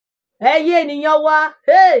ẹ̀yin ènìyàn wa,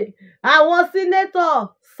 àwọn sínétọ̀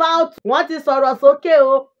South wọ́n ti sọ̀rọ̀ sókè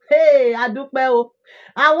o. Adúpẹ́ o.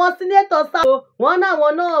 Àwọn sínétọ̀ South wọ́n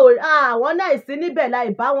náà sí níbẹ̀ láì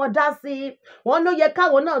bá wọn dá sí i. Wọ́n ló yẹ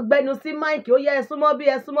káwọn náà gbẹnu sí máìkì. Ó yẹ ẹ súnmọ́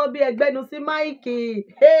bí ẹ gbẹnu sí máìkì.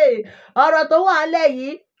 Ọ̀rọ̀ tó wà ńlẹ̀ yìí,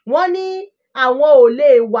 wọ́n ní àwọn ò lè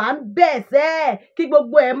wà ń bẹ̀ sẹ́ kí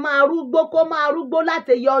gbogbo ẹ̀ máa rúgbó kó máa rúgbó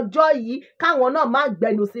láti yọ ọjọ́ yìí káwọn náà má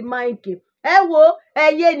gbẹnu sí máìkì. Ẹ wo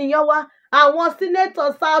ẹ̀yin ènìyàn wa, àwọn sínétọ̀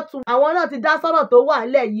South àwọn náà ti dá sọ́rọ̀ tó wà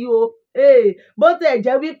ńlẹ̀ yìí o. Bó tiẹ̀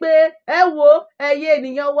jẹ́ wípé ẹ wo ẹ̀yin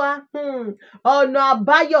ènìyàn wa, ọ̀nà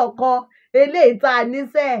àbáyọ kan eléyìí tá a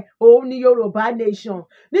níṣẹ́ òun ni Yorùbá nation,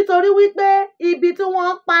 nítorí wípé ibi tí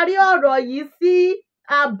wọ́n parí ọ̀rọ̀ yìí sí,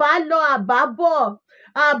 àbálọ àbábọ̀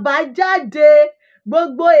àbájáde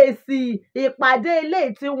gbogbo èsì ìpàdé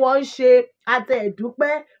eléyìí tí wọ́n ń ṣe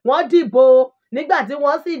àtẹ̀dúpẹ́ wọ́n dìbò. Nígbà tí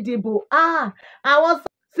wọ́n sì dìbò, àwọn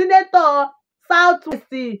sínétọ̀ South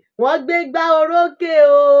West wọ́n gbé gbá orókè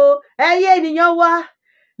o. Ẹ̀yin ènìyàn wa,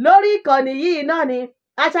 lórí ìkànnì yìí náà ni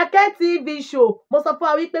Àṣàkẹ́ TV show, mo sọ fún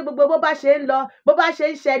wa wípé gbogbo bó bá ṣe ń lọ, bó bá ṣe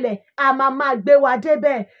ń ṣẹlẹ̀, a máa gbé wa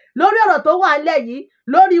débẹ̀. Lórí ọ̀rọ̀ tó wà ńlẹ̀ yìí,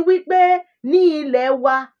 lórí wípé ní ilẹ̀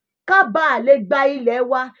wa ká bá lè gba ilẹ̀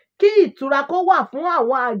wa, kí ìtura kó wà fún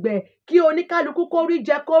àwọn àgbẹ̀, kí oníkálukú kó rí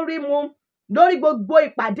jẹ kó rí mu. Lórí gbogbo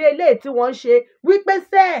ìpàdé eléyìí tí wọ́n ń ṣe wípé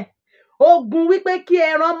ogun wípé kí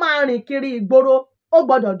ẹran máa rìn kiri ìgboro ó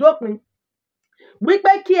gbọ́dọ̀ dópin,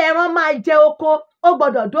 wípé kí ẹran máa jẹ oko ó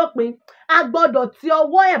gbọ́dọ̀ dópin. A gbọ́dọ̀ ti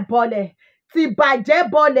ọwọ́ ẹ̀ bọlẹ̀, ti bàjẹ́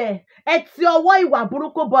bọlẹ̀, ẹ ti ọwọ́ ìwà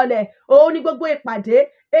burúkú bọlẹ̀. Òun ni gbogbo ìpàdé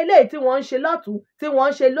eléyìí tí wọ́n ń ṣe lọ́tùn tí wọ́n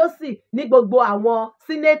ń ṣe lósì ní gbogbo àwọn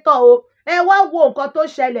sínétọ̀ o. Ẹ wá wo nǹkan tó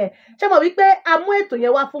ṣẹlẹ̀. Ṣé mọ̀ wípé a mú ètò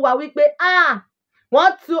yẹn wá fún wa wípé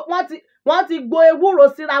wọ́n ti gbo ewúro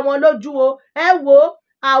síra wọn lójú o. Ẹ wo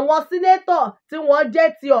àwọn sínétọ̀ tí wọ́n jẹ́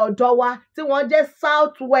ti ọ̀dọ̀ wa, tí wọ́n jẹ́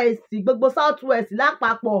South West, gbogbo South West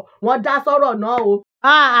lápapọ̀ wọ́n dá sọ́rọ̀ náà o.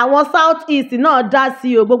 Àwọn South East náà dá sí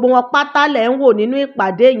o. Gbogbo wọn pátá lẹ̀ ń wò nínú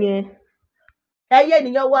ìpàdé yẹn. Ẹ̀yin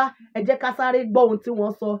ènìyàn wa, ẹ jẹ́ ká sáré gbọ́ ohun tí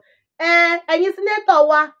wọ́n sọ. Ẹ̀yin sínétọ̀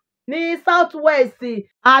wa ní South West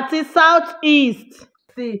àti South East,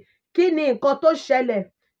 kí ni nǹkan tó ṣẹlẹ̀?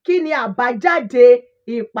 Kí ni àbájáde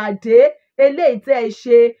ìpàdé eléyìí tẹ́ ẹ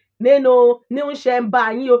ṣe nínú new chamber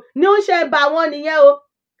yín o? New chamber wọn nìyẹn o.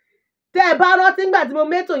 Tẹ́ ẹ bá rántí nígbà tí mo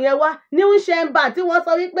mẹ́tò yẹn wá, new chamber tí wọ́n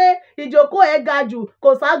sọ wípé ìjókòó ẹ̀ ga jù, kò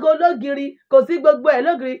ságo lógiri, kò sí gbogbo ẹ̀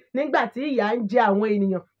lógiri, nígbà tí ìyà ń jẹ àwọn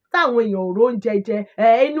ènìyàn, táwọn èèyàn ò róúnjẹ jẹ.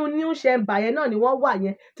 Inú new chamber yẹn náà ni wọ́n wà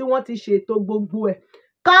yẹn, tí wọ́n ti ṣètò gbogbo ẹ̀.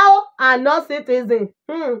 Cow are not citizen.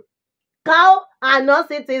 Cow are not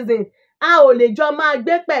citizen. A ò lè jọ máa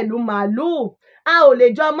gbé pẹ̀lú màálùú. A ò lè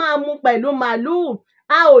jọ máa mu pẹ̀lú màálùú.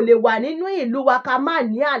 A ò lè wà nínú ìlú wa ká má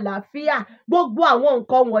ní àlàáfíà. Gbogbo àwọn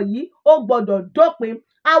nǹkan wọ̀nyí ó gbọ́dọ̀ dópin.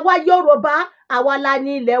 Àwa Yorùbá, àwa la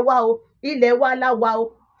ní ilẹ̀ wa o. Ilẹ̀ wa la wa o.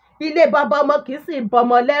 Ilé baba ọmọ kì í sì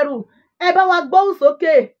bọmọ lẹ́rù. Ẹ bá wa gbóhùn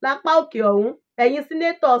sókè lápá òkè ọ̀hún. Ẹ̀yin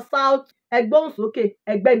sínétọ̀ South, ẹ gbóhùn sókè,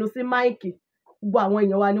 ẹ gbẹ́nu sí máìkì. Gbogbo àwọn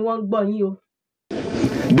èèyàn wa ni wọ́n ń gbọ́ yín o.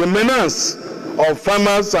 The menace of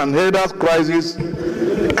farmers and herders crisis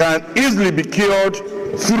can easily be cured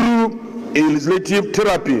through a legislative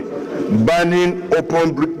therapy banning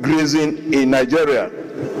open grazing in Nigeria.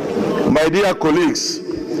 My dear colleagues,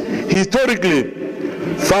 historically,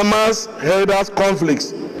 farmers-herders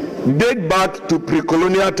conflicts date back to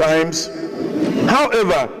pre-colonial times.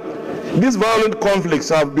 However, these violent conflicts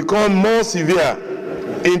have become more severe,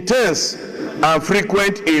 intense, and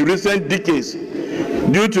frequent in recent decades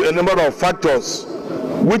due to a number of factors,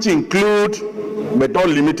 which include, but not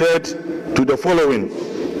limited to, the following.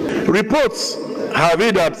 Reports have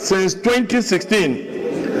it that since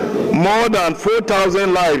 2016, more than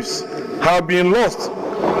 4,000 lives have been lost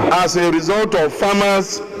as a result of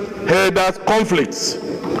farmers-herders conflicts.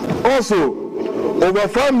 Also, over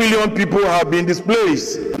 5 million people have been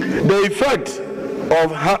displaced. The effect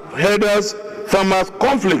of herders-farmers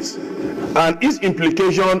conflicts and its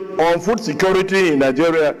implication on food security in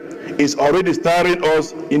Nigeria is already staring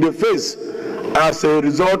us in the face as a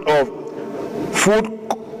result of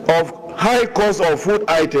high cost of food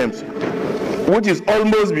items, which is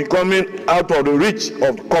almost becoming out of the reach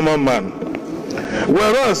of the common man.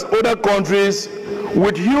 Whereas other countries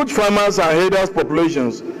with huge farmers and herders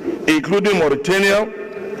populations, including Mauritania,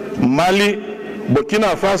 Mali,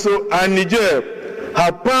 Burkina Faso, and Niger,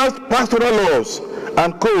 have passed pastoral laws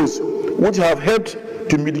and codes which have helped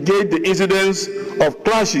to mitigate the incidence of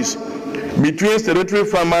clashes between sedentary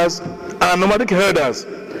farmers and nomadic herders.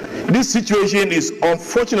 This situation is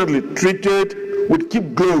unfortunately treated with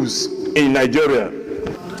kid gloves in Nigeria.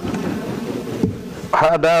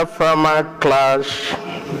 herder-farmer clash,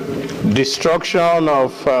 destruction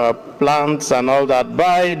of plants and all that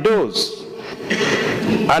by those.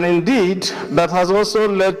 And indeed, that has also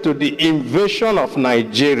led to the invasion of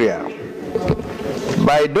Nigeria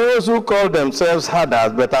by those who call themselves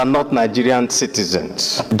herders but are not Nigerian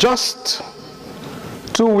citizens. Just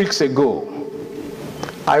 2 weeks ago,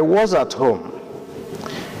 I was at home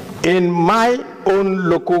in my own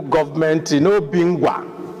local government in Obingwa,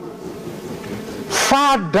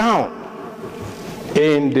 far down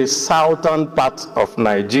in the southern part of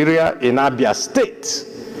Nigeria in Abia State.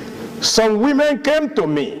 Some women came to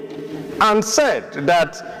me and said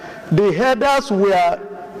that the herders were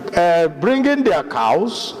bringing their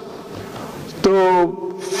cows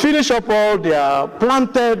to finish up all their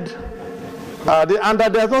planted, and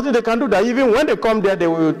that there's nothing they can do. That even when they come there, they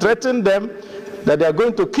will threaten them that they are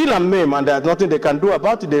going to kill and maim, and there's nothing they can do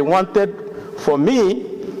about it. They wanted for me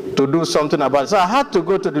to do something about it. So I had to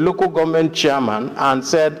go to the local government chairman and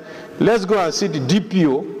said, let's go and see the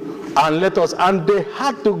DPO and let us, and they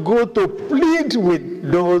had to go to plead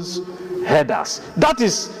with those herders. That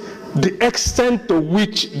is the extent to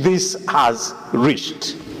which this has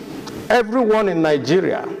reached. Everyone in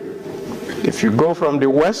Nigeria, if you go from the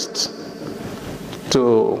west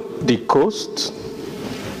to the coast,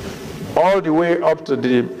 all the way up to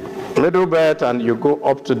the middle belt, and you go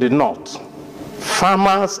up to the north,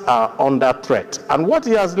 farmers are under threat. And what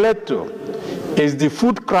it has led to is the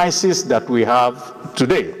food crisis that we have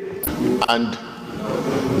today. And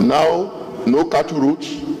now, no cattle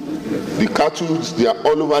routes. The cattle, they are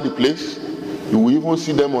all over the place. You will even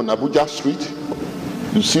see them on Abuja Street.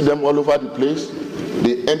 You see them all over the place.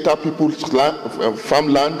 They enter people's land,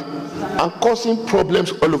 farmland, and causing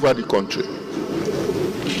problems all over the country.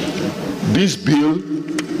 This bill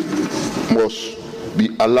must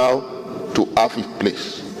be allowed to have its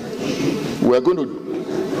place. We are going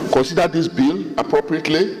to consider this bill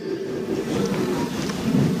appropriately.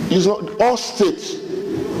 It's not, all states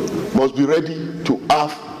must be ready to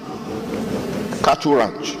have cattle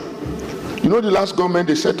ranch. You know, the last government,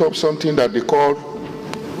 they set up something that they called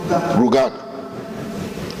Rugard,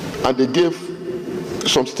 and they gave,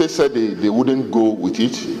 some states said they wouldn't go with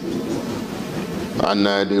it, and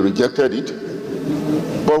they rejected it.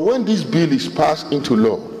 But when this bill is passed into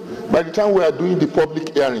law, by the time we are doing the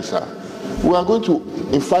public hearings, sir, we are going to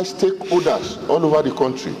invite stakeholders all over the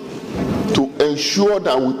country to ensure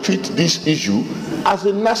that we treat this issue as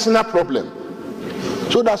a national problem.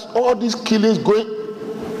 So that's all these killings going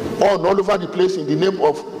on all over the place in the name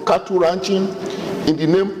of cattle ranching, in the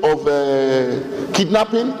name of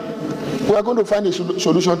kidnapping. We are going to find a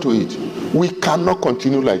solution to it. We cannot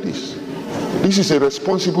continue like this. This is a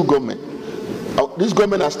responsible government. This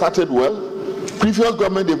government has started well. Previous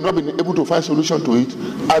government, they've not been able to find solution to it.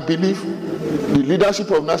 I believe the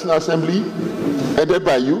leadership of National Assembly, headed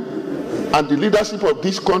by you, and the leadership of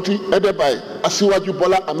this country, headed by Asiwaju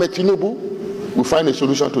Bola Ahmed Tinubu, will find a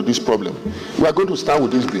solution to this problem. We are going to start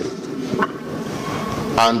with this bill,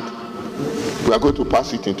 and we are going to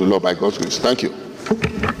pass it into law by God's grace. Thank you.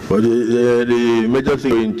 But the major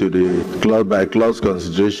thing into the clause by clause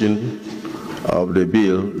consideration of the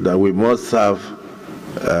bill, that we must have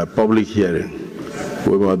a public hearing.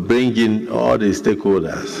 We must bring in all the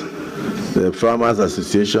stakeholders, the Farmers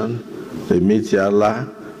Association, the Mitiala,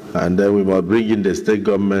 and then we must bring in the state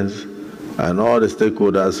governments and all the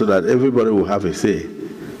stakeholders so that everybody will have a say.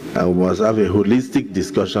 And we must have a holistic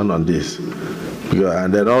discussion on this.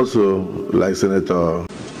 And then also, like Senator,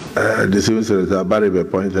 the Civil Senator Baribe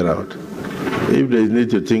pointed out, if there is need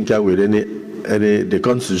to tinker with the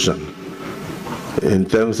Constitution in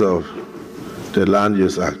terms of the Land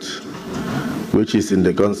Use Act, which is in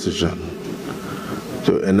the Constitution,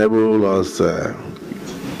 to enable us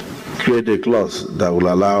create a clause that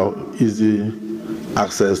will allow easy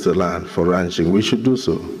access to land for ranching, we should do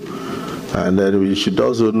so. And then we should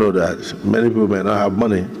also know that many people may not have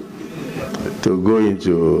money to go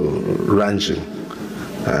into ranching.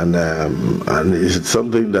 And it's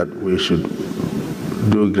something that we should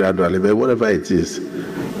do gradually. But whatever it is,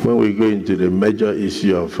 when we go into the major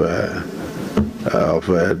issue of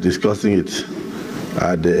discussing it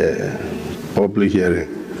at the public hearing,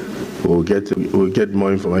 we'll get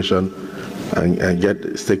more information and get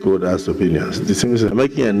stakeholders' opinions. This is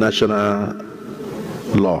making a national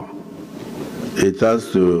law. It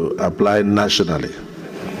has to apply nationally.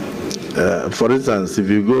 For instance, if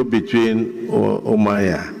you go between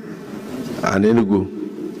Umuahia and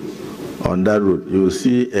Enugu on that route, you will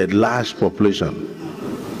see a large population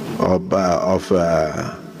of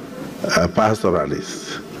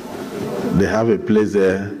pastoralists. They have a place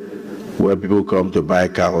there where people come to buy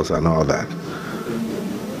cows and all that.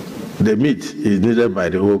 the meat is needed by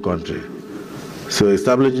the whole country. So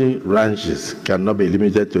establishing ranches cannot be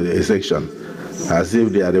limited to a section, as if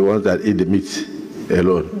they are the ones that eat the meat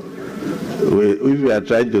alone. If we are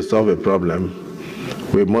trying to solve a problem,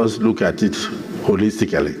 we must look at it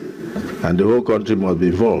holistically, and the whole country must be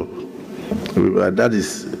involved. That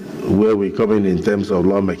is where we come in terms of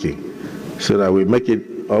lawmaking, so that we make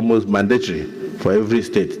it almost mandatory for every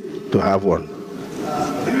state to have one.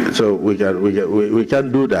 So we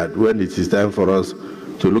can do that when it is time for us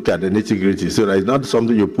to look at the nitty-gritty, so that it's not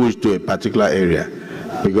something you push to a particular area,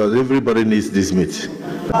 because everybody needs this meat.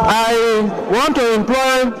 I want to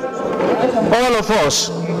employ all of us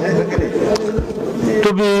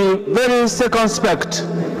to be very circumspect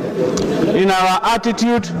in our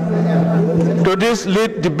attitude to this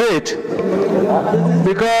lead debate,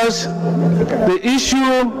 because the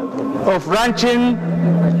issue of ranching,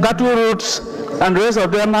 cattle routes, and the rest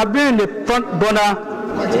of them have been in the front burner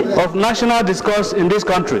of national discourse in this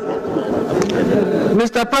country.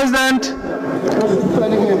 Mr. President,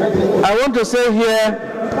 I want to say here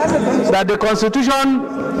that the Constitution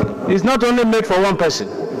is not only made for one person,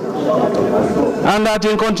 and that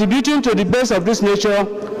in contributing to debates of this nature,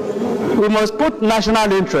 we must put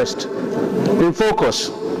national interest in focus.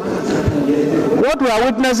 What we are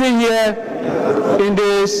witnessing here in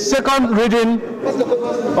the second reading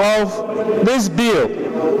of this bill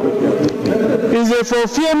is a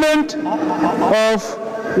fulfillment of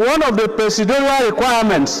one of the procedural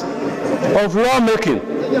requirements of lawmaking.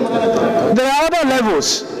 There are other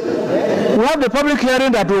levels. We have the public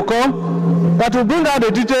hearing that will come, that will bring out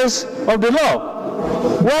the details of the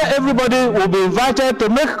law, where everybody will be invited to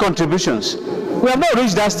make contributions. We have not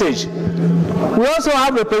reached that stage. We also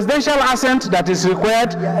have a presidential assent that is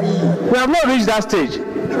required. We have not reached that stage.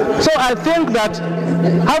 So I think that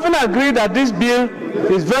having agreed that this bill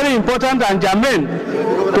is very important and germane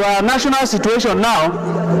to our national situation now,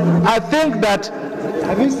 I think that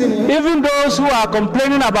even those who are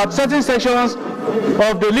complaining about certain sections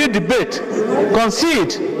of the lead debate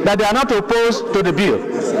concede that they are not opposed to the bill.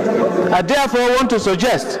 I therefore want to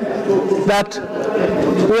suggest that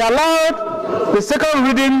we allow the second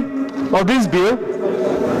reading of this bill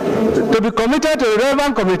to be committed to the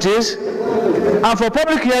relevant committees and for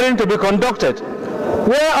public hearing to be conducted,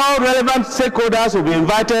 where all relevant stakeholders will be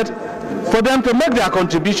invited for them to make their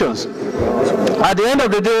contributions. At the end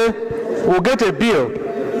of the day, we'll get a bill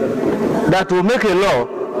that will make a law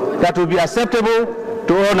that will be acceptable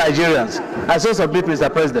to all Nigerians. I so submit, Mr.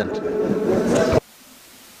 President.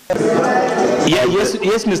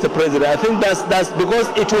 Yes, Mr. President. I think that's because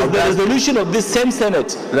it was the resolution of this same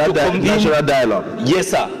Senate that national dialogue. Yes,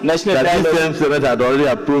 sir. National dialogue. This same Senate had already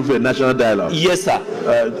approved a national dialogue. Yes, sir.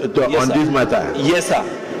 On this matter. Yes, sir.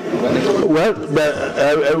 Well,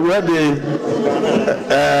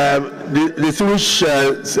 the distinguished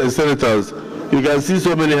senators, you can see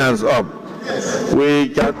so many hands up. We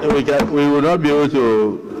will not be able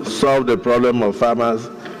to solve the problem of farmers'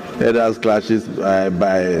 herders clashes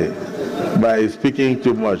by speaking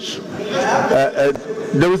too much.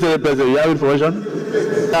 Deputy Senate President, you have information?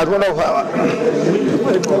 That one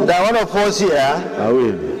of us here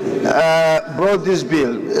brought this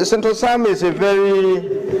bill. Senator Sam is a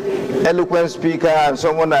very eloquent speaker and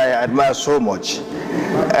someone I admire so much.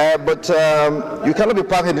 But you cannot be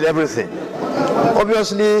perfect in everything.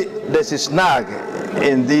 Obviously, there's a snag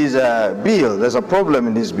in this bill. There's a problem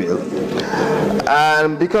in this bill.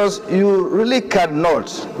 And because you really cannot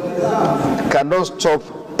stop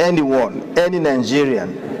anyone, any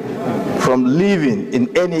Nigerian, from living in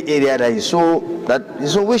any area that he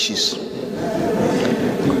so wishes.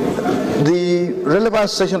 The relevant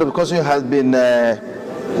section of the Constitution has been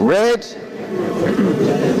read.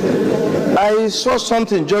 I saw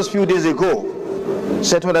something just a few days ago.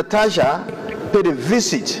 Senator Natasha paid a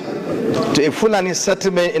visit to a Fulani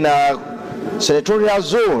settlement in our senatorial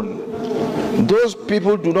zone. Those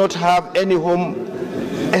people do not have any home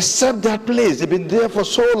except that place. They've been there for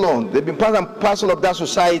so long. They've been part and parcel of that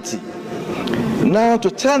society. Now to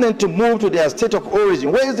tell them to move to their state of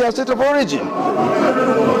origin. Where is their state of origin?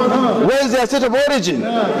 Where is their state of origin?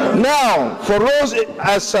 Now, for us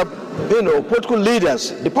as political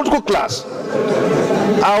leaders, the political class,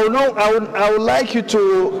 I would like you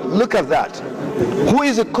to look at that. Who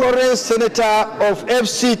is the current senator of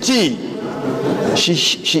FCT?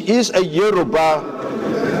 She is a Yoruba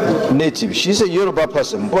native. She's a Yoruba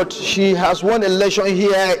person, but she has won election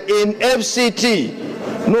here in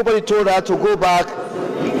FCT. Nobody told her to go back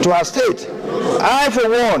to her state. I, for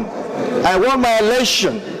one, I won my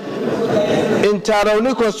election in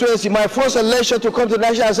Tarauni constituency, my first election to come to the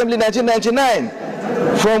National Assembly in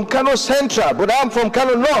 1999, from Kano Central, but I'm from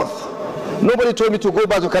Kano North. Nobody told me to go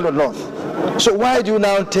back to Kano North. So why do you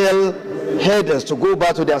now tell herders to go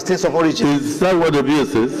back to their states of origin? Is that what the bill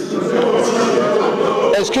says?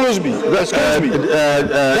 Excuse me. That's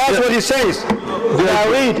what he says. Now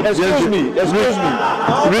read. Excuse me.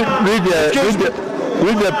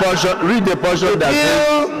 Read the portion that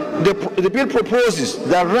says. The bill proposes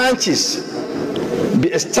that ranches be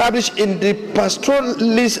established in the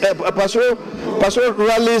pastoralist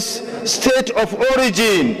state of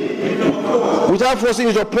origin without forcing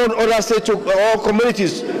it upon other states or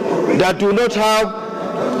communities that do not have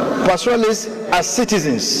pastoralists as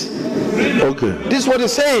citizens. Okay. This is what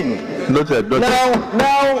it's saying. Noted.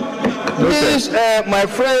 Now, please, my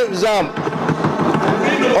friend Zam,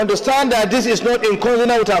 understand that this is not in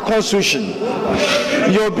consonance with our constitution.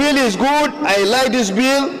 Your bill is good. I like this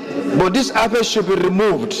bill, but this aspect should be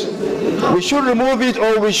removed. We should remove it,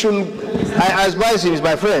 or we should. I advise him,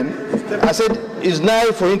 my friend. I said it's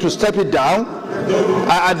now for him to step it down.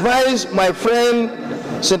 I advise my friend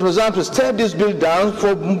Senator Zam to step this bill down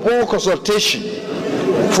for more consultation,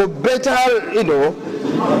 for better,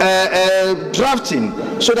 drafting,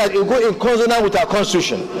 so that it will go in consonance with our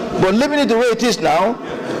constitution. But leaving it the way it is now,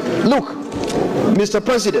 look, Mr.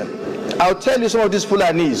 President, I'll tell you some of these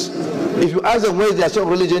Fulanis. If you ask them where they are of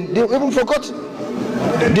religion, they even forgot.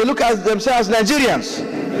 They look at themselves as Nigerians.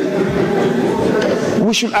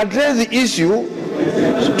 We should address the issue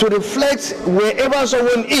to reflect wherever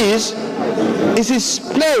someone is his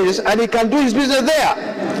place, and he can do his business there.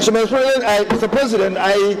 So, Mr. President,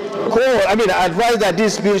 I advise that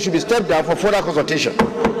this bill should be stepped down for further consultation.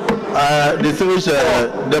 Distinguished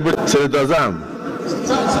Deputy Senator Zam.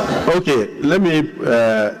 Okay, let me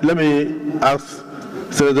ask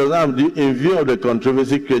Senator Zam, in view of the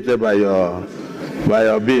controversy created by your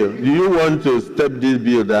bill, do you want to step this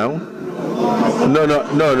bill down? No.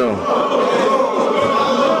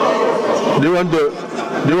 Do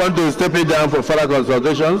you want to step it down for further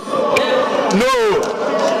consultations? No.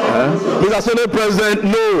 Mr. Senate President,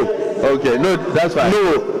 no. Okay, no, that's fine.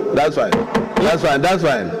 No. That's fine.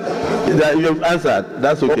 You've answered.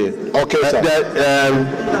 That's okay. Okay, sir.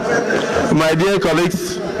 My dear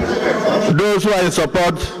colleagues, those who are in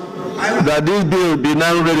support that this bill be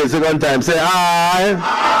now read a second time, say aye.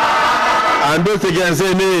 And those again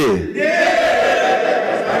say nay.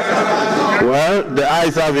 Well, the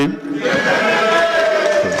ayes have it.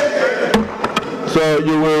 So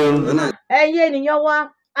you will. Ẹ̀yin ènìyàn wa,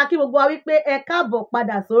 a kí gbogbo wa wípé ẹ káàbọ̀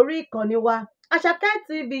padà sórí ìkànnì wa. Àṣàkẹ́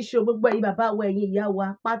TV show, gbogbo ẹ̀yin bàbá wa, ẹ̀yin ìyá wa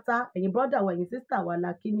pátá, ẹ̀yin brọ́dà wa, ẹ̀yin sísítà wa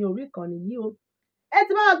la kí ní orí ìkànnì yìí o. Ẹ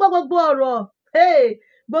ti máa gbọ́ gbogbo ọ̀rọ̀,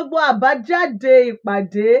 gbogbo àbájáde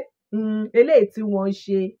ìpàdé eléyìí tí wọ́n ń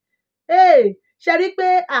ṣe. Ṣe rí pé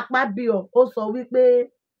Àpábíọ̀ ó sọ wípé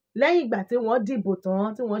lẹ́yìn ìgbà tí wọ́n dìbò tán,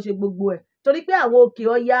 tí wọ́n ṣe gbogbo ẹ̀, torí pé àwọn òkè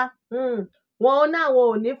ọya wọn náà wọn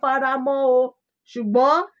ò ní fara mọ́ o,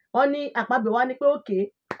 ṣùgbọ́n wọ́n ní Àpábíọ̀ wá ní pé òkè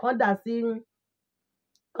kán dà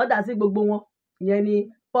sí gbogbo wọn, ìyẹn ni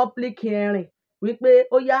public hearing, wípé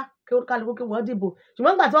ó yá kí ó kálukú kí wọ́n dìbò,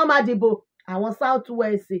 ṣùgbọ́n nígbà tí wọ́n máa dìbò àwọn South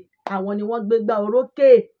West àwọn ni wọ́n gbégbá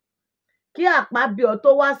orókè, kí Àpábíọ̀ tó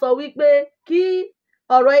wá sọ wípé kí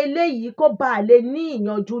ọ̀rọ̀ eléyìí kó bàa lè ní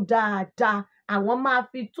ìyanjú dáadáa, àwọn máa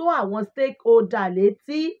fi tó àwọn stakeholder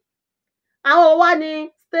létí. Àwọn wá ní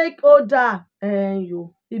stakeholder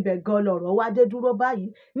ibẹ̀ gan lọ̀rọ̀ wá dé dúró báyìí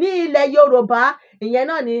ní ilẹ̀ Yorùbá, ìyẹn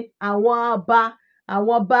náà ni àwọn ọba,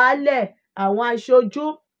 àwọn baálẹ̀, àwọn aṣojú,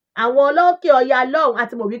 àwọn olókè ọya lọ́hùn,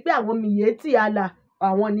 àti mọ̀ wípé àwọn Miyetti Allah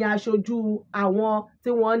àwọn ni aṣojú àwọn tí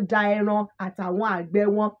wọ́n ń da ẹran àtàwọn àgbẹ̀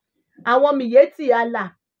wọn, àwọn Miyetti Allah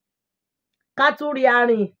kátúrí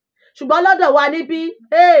arìn. Ṣùgbọ́n lọ́dọ̀ wa níbí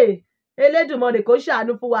Elédùmarè kó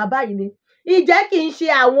ṣàánú fún wa báyìí ni. Ìjẹ́ kì í ṣe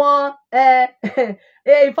àwọn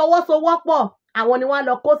ìfọwọ́sowọ́pọ̀ àwọn ni wọ́n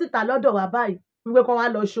lọ kó síta lọ́dọ̀ wa báyìí wípé kán wá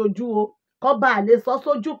lọ ṣojú o, kán bá lè sọ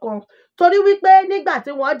sójú kan, torí wípé nígbà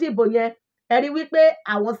tí wọ́n dìbò yẹn ẹ rí wípé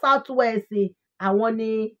àwọn South West àwọn ni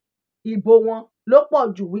ìbò wọn ló pọ̀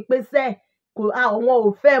jù, wípé àwọn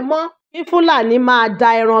ò fẹ́ mọ́ kí Fúlàní máa da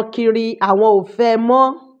ẹran kiri, àwọn ò fẹ́ mọ́.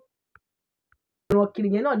 Ẹran kiri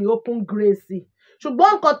yẹn náà ni open grace,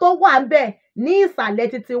 ṣùgbọ́n nǹkan tó wà ń bẹ̀ ní ìsàlẹ̀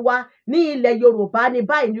títí wa ní ilẹ̀ Yorùbá ní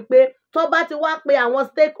báyìí wípé tó bá ti wá pé àwọn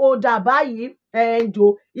stakeholder báyìí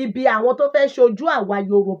ibi àwọn tó fẹ́ ṣojú àwa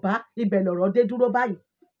Yorùbá ibẹ̀ lọ̀rọ̀ dé dúró báyìí,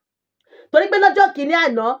 torí pé lọ́jọ́ kìíní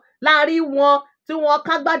àná láàrin wọn tí wọ́n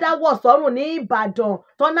kágbádá wọ̀ sọ́rùn ní Ìbàdàn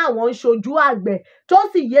tán náà wọ́n ń ṣojú àgbẹ̀, tó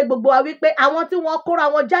sì yé gbogbo wa wípé àwọn tí wọ́n kóra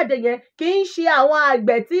wọn jáde yẹn kì í ṣe àwọn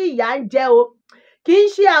àgbẹ̀ tí ìyà ń jẹ o, kì í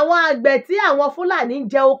ṣe àwọn àgbẹ̀ tí àwọn Fúlàní ń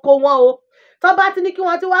jẹ oko wọn o, tó bá ti ní kí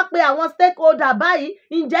wọ́n ti wá pe àwọn stakeholder báyìí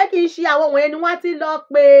ǹjẹ́ kì í ṣe àwọn wọ̀nyẹn ni wọ́n ti lọ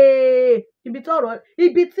pé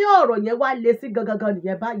ibi tí ọ̀rọ̀ yẹn wá le sí gangan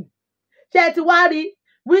nìyẹn báyìí. Ṣé ẹ ti wá rí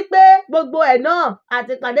wípé gbogbo ẹ̀ náà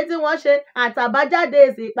àti ìpàdé tí wọ́n ṣe àtàbájáde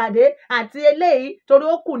èsì ìpàdé àti eléyìí torí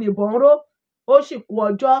ó kù nìbọn ró ó sì kù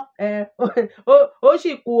ọjọ́ ó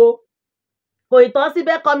sì kù o kò ìtàn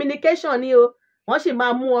síbẹ̀ communication ni o wọ́n sì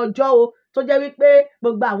máa mú ọjọ́ o tó jẹ́ wípé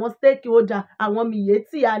gbogbo àwọn stakeholder àwọn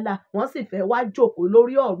mìyétì àlà wọ́n sì fẹ́ wá jókòó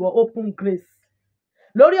lórí ọ̀rọ̀ open grace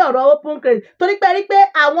torí pé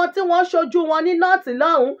àwọn tí wọ́n ṣojú wọn ní nọ́ọ̀tì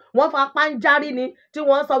lọ́hùn wọ́n fapá ń járí ni tí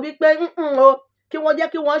wọ́n sọ wípé o kí wọ́n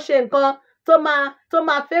jẹ́ kí wọ́n ṣe nǹkan tó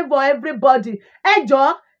máa favour everybody. Ẹ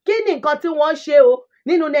jọ̀ọ́ kí ni nǹkan tí wọ́n ṣe o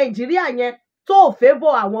nínú Nàìjíríà yẹn tó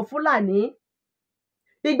favour àwọn Fúlàní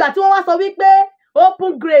ìgbà tí wọ́n wá sọ wípé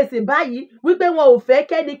open grace báyìí wípé wọn ò fẹ́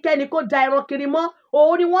kẹ́nikẹ́ni kó da ẹran kiri mọ́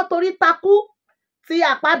òun ni wọ́n torí takú ti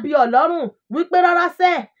Àpábíọ̀ lọ́rùn wípé rárá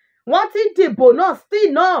sẹ́ẹ̀ wọ́n ti dìbò náà still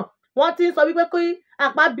náà wọ́n ti ń sọ wípé kí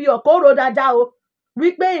Àpábíọ̀ kó ro dáadáa o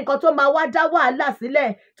wípé nǹkan tó máa wá dá wàhálà sílẹ̀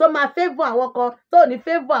tó máa favour àwọn kan tó ní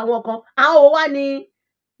favour àwọn kan àwọn ò wá ní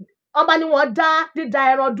ọba ni wọ́n dá dídá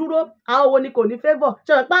ẹran dúró àwọn wo ni kò ní favour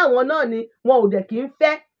ṣe pé àwọn náà ni wọn ò dẹ̀ kí ń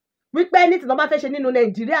fẹ́ wípé ní tí wọ́n bá fẹ́ ṣe nínú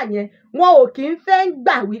Nàìjíríà yẹn wọn ò kí ń fẹ́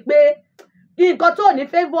gbà wípé nǹkan tó ní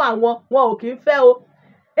favour àwọn wọn ò kí ń fẹ́ o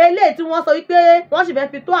eléyìí tí wọ́n sọ wípé wọ́n sì fẹ́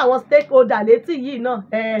fi tó àwọn stakeholder létí yìí náà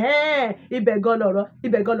ibẹ̀ gan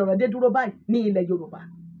lọ̀rọ̀ dé dúró báyìí ní ilẹ̀ Yorùbá.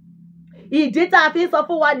 Ìdí tá a fi ń sọ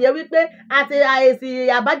fún wa nìyẹn wípé àti àìsí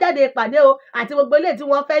àbájáde ìpàdé o àti gbogbo eléyìí tí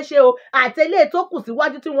wọ́n fẹ́ ṣe o àti eléyìí tó kù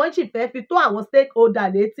síwájú tí wọ́n sì fẹ́ fi tó àwọn stakeholder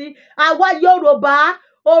létí àwa Yorùbá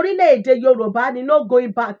orílẹ̀-èdè Yorùbá ni no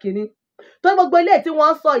going back ni tó gbogbo eléyìí tí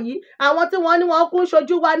wọ́n sọ yìí àwọn tí wọ́n ní wọ́n kún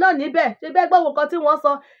ṣojú wa náà níbẹ̀ ṣe bẹ́ẹ̀ gbọ́ nǹkan tí wọ́n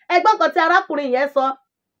sọ ẹgbọ́n kan tí arákùnrin yẹn sọ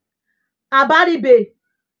Àbárìbè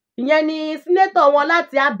ìyẹn ni sínétọ̀ wọn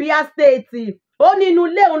láti Abia State ó ní inú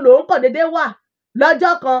ilé òun lòún kàn déédéé wà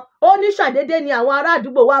lọ́jọ́ kan ó ní ṣàdédé ni àwọn ará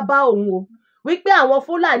àdúgbò wá bá òun o wípé àwọn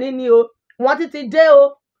Fúlàní ni o wọ́n ti dé o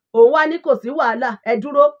òun wá ní kò sí wàhálà ẹ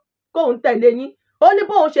dúró kóun tẹ̀lé yín ó ní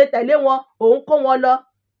bóun ṣe tẹ̀lé wọn òun kó wọn lọ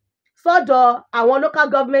sọ́dọ̀ àwọn local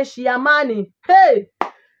government chairman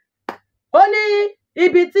ó ní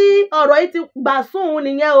ibi tí ọ̀rọ̀ yìí ti gbà sùn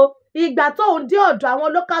nìyẹn o ìgbà tóun dé ọ̀dọ̀ àwọn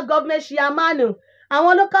local government chairman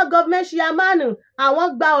àwọn local government chairman àwọn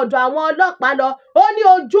gba ọ̀dọ̀ àwọn ọlọ́pàá lọ ó ní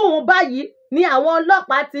ojú òun báyìí ni àwọn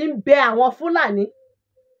ọlọ́pàá ti ń bẹ àwọn Fúlàní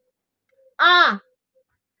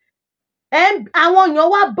àwọn èèyàn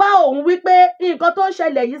wá bá òun wípé nǹkan tó ń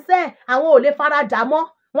ṣẹlẹ̀ yìí sẹ́ àwọn ò lè faradà mọ́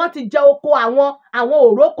wọ́n ti jẹ oko àwọn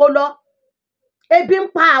òrókó lọ ebi ń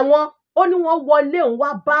pa àwọn ó ní wọ́n wọlé òun wá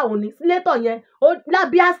bá òun ní sínétọ̀ yẹn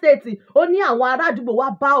l'Abia State ó ní àwọn ará àdúgbò wá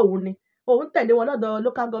bá òun ní òun tẹ̀lé wọn lọ́dọ̀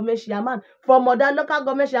local government chairman from ọ̀dà local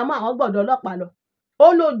government chairman àwọn gbọ́dọ̀ ọlọ́pàá lọ ó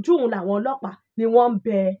lójú òun làwọn ọlọ́pàá ni wọ́n ń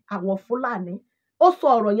bẹ àwọn Fúlàní ó sọ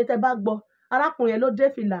ọ̀rọ̀ yẹn tẹ́ bá gbọ́ arákùnrin yẹn ló dé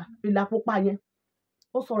fìlà pupa yẹn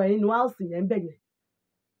ó sọ̀rọ̀ yẹn nínú áùsì yẹn bẹ̀ yẹn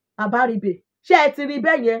Àbárìbè ṣé ẹ ti rí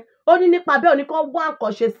bẹ́ẹ̀ yẹn ó ní nípa bẹ́ẹ̀ ní kán wá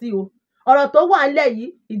nǹkan ṣe sí o ọ̀rọ̀ tó wà ńlẹ̀ yìí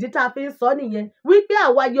ìdí tá a fi ń sọ nìyẹn wípé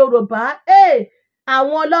àwa Yorùbá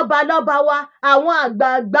àwọn lọ́balọ́ba wa àwọn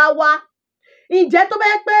àgbààgbà wa ǹjẹ́ tó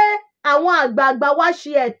bẹ́ẹ̀ pé àwọn àgbààgbà wa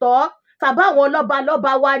ṣe ẹ̀tọ́ tàbí àwọn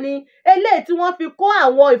lọ́balọ́ba wa ni eléyìí tí wọ́n fi kó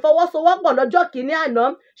àwọn ìfọwọ́sowọ́pọ̀ lọ́jọ́ kìíní àná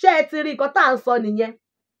ṣé ẹ ti rí nǹkan tá à ń sọ nìyẹn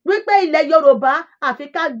wípé ilẹ̀ Yorùbá àfi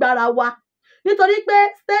ká gbára wa nítorí pé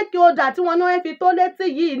stakeholder tí wọ́n náà fi tó létí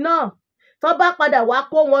yìí náà tó bá padà wá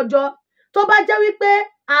kó wọn jọ tó bá jẹ́ wípé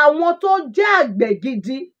àwọn tó jẹ́ àgbẹ̀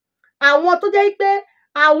gidi àwọn tó jẹ́ wípé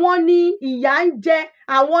àwọn ni ìyà ń jẹ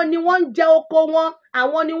àwọn ni wọ́n ń jẹ oko wọn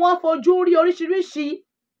àwọn ni wọ́n fojú rí oríṣiríṣi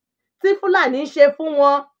tí Fúlàní ń ṣe fún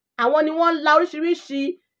wọn àwọn ni wọ́n ń la oríṣiríṣi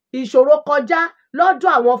ìṣòro kọjá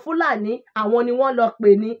lọ́dọ̀ àwọn Fúlàní àwọn ni wọ́n lọ pè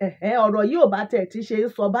ní ọ̀rọ̀ yìí ò bá tẹ̀ tí ṣe ń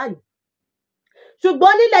sọ báyìí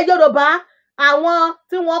ṣùgbọ́n nílẹ̀ Yorùbá àwọn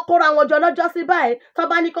tí wọ́n kóra wọn jọ lọ́jọ́ sí báyìí tó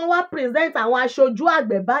bá ní kán wá present àwọn aṣojú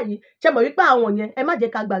àgbẹ̀ báyìí ṣe mọ̀ wípé àwọn yẹn ẹ má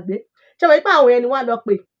jẹ́ ká gbàgbé ṣe mọ̀ wípé àwọn yẹn ni wọ́n lọ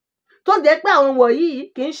pè tó jẹ́ pé àwọn wọ̀nyí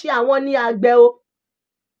kì í ṣe àwọn ní àgbẹ̀ o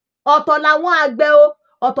ọ̀tọ̀ làwọn àgbẹ̀ o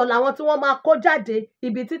ọ̀tọ̀ làwọn tí wọ́n máa kó jáde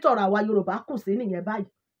ibi títọ̀rọ̀ àwa Yorùbá kù sí nìyẹn báyìí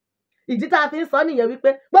ìdí tá a fi ń sọ nìyẹn wípé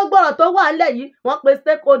gbogbo ọ̀rọ̀ tó wà ńlẹ̀ yìí wọ́n pe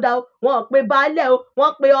stakeholder o wọ́n pe baálẹ̀ o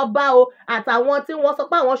wọ́n pe ọba o àtàwọn tí wọ́n sọ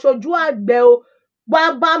pé àwọn ṣojú àgbẹ̀ o wá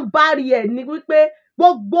bá ń bárí ẹ̀ ní wípé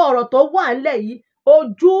gbogbo ọ̀rọ̀ tó wà ńlẹ̀ yìí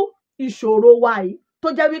ojú ìṣòro wa yìí tó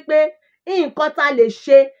jẹ́ wípé nǹkan tá a lè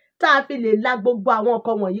ṣe tá a fi lè la gbogbo àwọn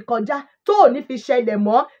nǹkan wọ̀nyí kọjá tó ò ní fi ṣẹlẹ̀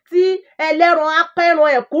mọ́ tí ẹlẹ́ran apẹ́ran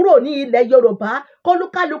ẹ̀ kúrò ní ilẹ̀ Yorùbá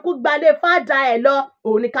kólúkálukú gbalé fáadà ẹ̀ lọ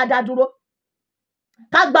òun ni ká dá dúró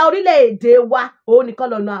ká gba orílẹ̀-èdè wa òun nìkan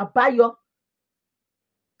lọ́nà àbáyọ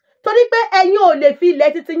torí pé ẹ̀yin ò lè fi ilẹ̀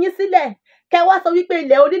titi yín sílẹ̀ kẹ́ wá sọ wípé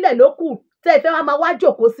ilẹ̀ onílẹ̀ ló kù tẹ́ ẹ fẹ́ máa wá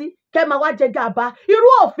jókòó sí kẹ́ máa wá jẹ gàba. Irú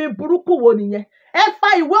òfin burúkú wo nìyẹn? Ẹ fa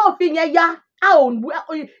ìwé òfin yẹn ya.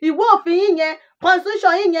 Ìwé òfin yín yẹn,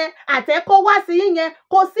 constitution yín yẹn, àtẹ́kọ́wásí yín yẹn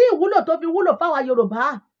kò sí ìwúlò tó fi wúlò fáwa Yorùbá.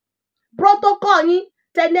 Protocol yín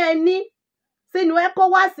tẹ́lẹ̀ ní sínú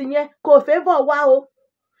ECOWAS yẹn kò favour wa o.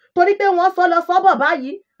 Torí pé wọ́n sọ lọ sọ́bọ̀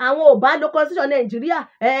báyìí àwọn ò bá lo constitution Nàìjíríà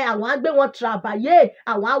àwọn á gbé wọn travaye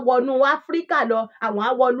àwọn á wọnú Áfíríkà lọ àwọn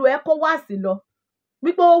á wọnú ECOWAS lọ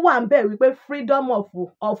wípé ó wà ń bẹ̀ wípé freedom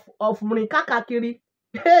of rìn kákàkiri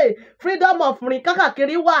freedom of rìn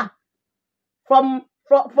kákàkiri wà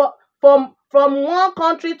from one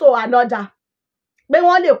country to another pé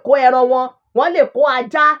wọ́n lè kó ẹran wọn wọ́n lè kó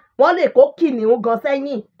ajá wọ́n lè kó kìnìún gan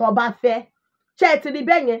sẹ́yìn tó bá fẹ́ ṣé ẹ ti rí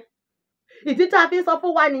bẹ́ẹ̀ yẹn ìdí tá a fi sọ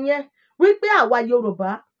fún wa nìyẹn wípé àwa Yorùbá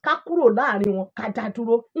ká kúrò láàrin wọn ká dá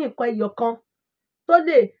dúró nǹkan ẹyọ kan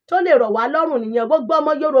tó lè rọ̀ wá lọ́rùn nìyẹn. Gbogbo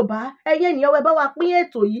ọmọ Yorùbá ẹ̀yin ènìyàn wẹ bá wa pín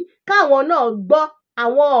ètò yìí káwọn náà gbọ́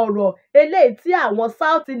àwọn ọ̀rọ̀ eléyìí tí àwọn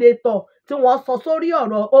South senator tí wọ́n sọ sórí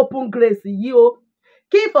ọ̀rọ̀ open grace yìí o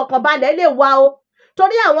kí ìfọ̀kànbalẹ̀ lè wà o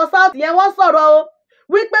torí àwọn South yẹn wọ́n sọ̀rọ̀ o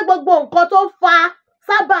wípé gbogbo nǹkan tó fa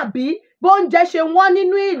sábàbí bóúnjẹ ṣe wọ́n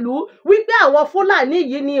nínú ìlú wípé àwọn Fúlàní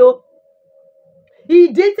yìí ni o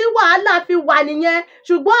ìdí tí wàhálà fi wà nìyẹn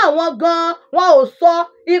ṣùgbọ́n àwọn gan wọn ò sọ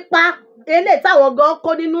ipa eléyìí táwọn gan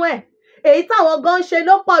kó nínú ẹ̀ èyí táwọn gan ń ṣe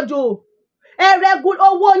ló pọ̀ jù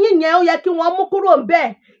owó yín yẹn ó yẹ kí wọ́n mú kúrò ń bẹ̀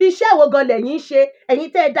iṣẹ́ wo gan lẹ̀yin ṣe ẹ̀yin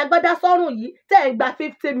tẹ́ ẹ dagbádá sọ́rùn yìí tẹ́ ẹ gba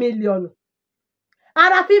 50 mílíọ̀nù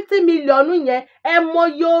ara 50 mílíọ̀nù yẹn ẹ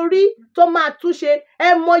mọye orí tó máa túnṣe ẹ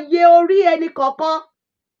mọye orí ẹnì kọ̀ọ̀kan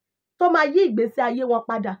tó máa yí ìgbésí ayé wọn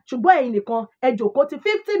padà ṣùgbọ́n ẹ̀yin nìkan ẹ jókòó ti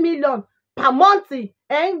 50 mílíọ̀nù per month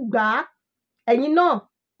ẹ ń gbà á ẹ̀yin náà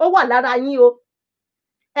ó wà lára yín o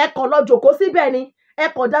ẹ kàn lọ jókòó síbẹ̀ ni ẹ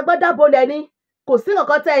kàn dagbádá bolẹ̀ ni kò sí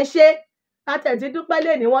nǹkan tẹ́ ẹ ṣe látẹ̀tí dúpẹ́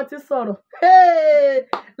lé ní wọ́n ti sọ̀rọ̀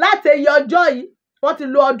láti èyí ọjọ́ yìí wọ́n ti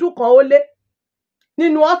lo ọdún kan ó lé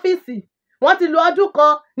nínú ọ́fíìsì wọ́n ti lo ọdún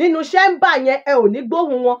kan nínú ṣẹ́ńbà yẹn ẹ ò ní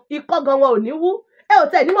gbóhùn wọn ikọ́ gan wọn ò ní wú ẹ ò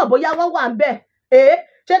tẹ̀ nímọ̀ bóyá wọ́n wà ń bẹ̀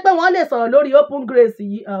ṣé pé wọ́n lè sọ̀rọ̀ lórí open grace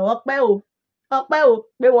yìí ọpẹ́ o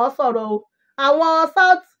pé wọ́n sọ̀rọ̀ o àwọn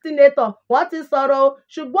South senator wọ́n ti sọ̀rọ̀ o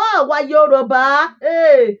ṣùgbọ́n àwa Yorùbá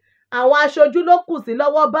àwọn aṣojú ló kù sí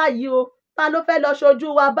lọ́wọ́ báyìí o ta ló fẹ́ lọ ṣojú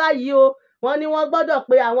wa báyìí o wọ́n ní wọ́n gbọ́dọ̀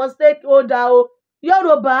pe àwọn stakeholder o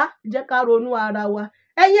Yorùbá jẹ́ ká ronú ara wa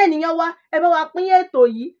ẹ̀yin ènìyàn wa ẹ bá wa pín ètò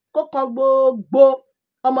yìí kó kan gbogbo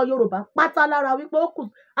ọmọ Yorùbá pátá lára wípé ó kù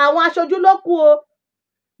àwọn aṣojú ló kù o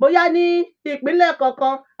bóyá ní ìpínlẹ̀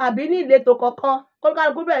kọ̀ọ̀kan àbí ní ìletò kọ̀ọ̀kan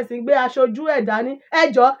kólúkálukú bẹ̀rẹ̀ sí gbé aṣojú ẹ̀ dání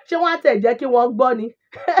ẹjọ́ ṣé wọ́n á tẹ̀ jẹ́ kí wọ́n gbọ́ ni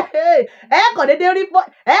ẹ kàn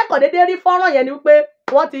déédéé rí fọ́nrán yẹn ni wípé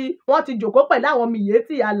wọ́n ti jòkó pẹ̀lú àwọn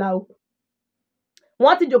Miyetti Allah o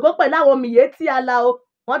wọ́n ti jòkó pẹ̀lú àwọn Miyetti Allah o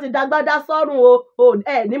wọ́n ti dagbádá sọ́rùn o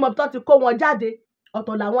ní mọ̀ tó ti kó wọn jáde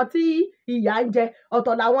ọ̀tọ̀ làwọn tí ìyà ń jẹ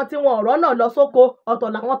ọ̀tọ̀ làwọn tí wọn ọ̀rọ̀ náà lọ sóko ọ̀tọ̀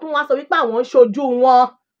làwọn tó wá sọ wípé àwọn ń ṣojú wọn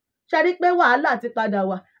ṣe rí pé wàhálà ti padà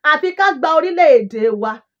wà àfi ká gba orílẹ̀-èdè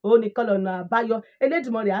wa òun nìkan lọ́nà àbáyọ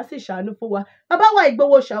Elédùmarè á sì ṣàánú fún wa bàbá wa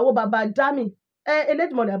Ìgbòho Ṣàwó bàbá Dámì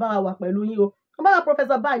Elédùmarè á bá wa wà pẹ̀lú yín o bàbá wa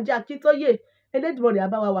Professor Banji Akíntóyè Elédùmarè á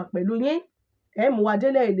bá wa wà pẹ̀lú yín ẹ mú wa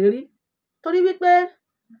délẹ̀ ìlérí torí wípé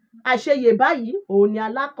àṣeyè báyìí òun ni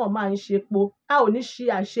alákàn máa ń ṣe po a ò ní ṣe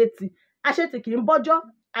àṣetì kì í bọ́jọ́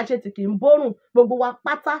àṣetì kì í bórùn gbogbo wa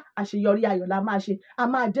pátá àṣeyọrí ayọ̀ la máa ṣe a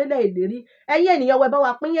máa délẹ̀ ìlérí ẹ̀yin ènìyàn wa ẹ bá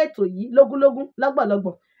wa pín ètò yìí lógúnlógún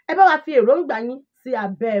lọ́gbọ̀nlọ́gbọ̀n ẹ bá wa fi èròǹgbà yín sí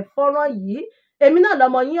abẹ́ fọ́nrán yìí èmi náà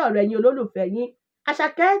lọmọ yín ọ̀rẹ́ yín olólùfẹ́ yín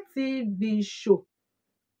Àṣàkẹ́ TV show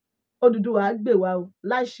Odùduwà á gbè wá o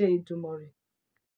láṣẹ Èdùmàrè.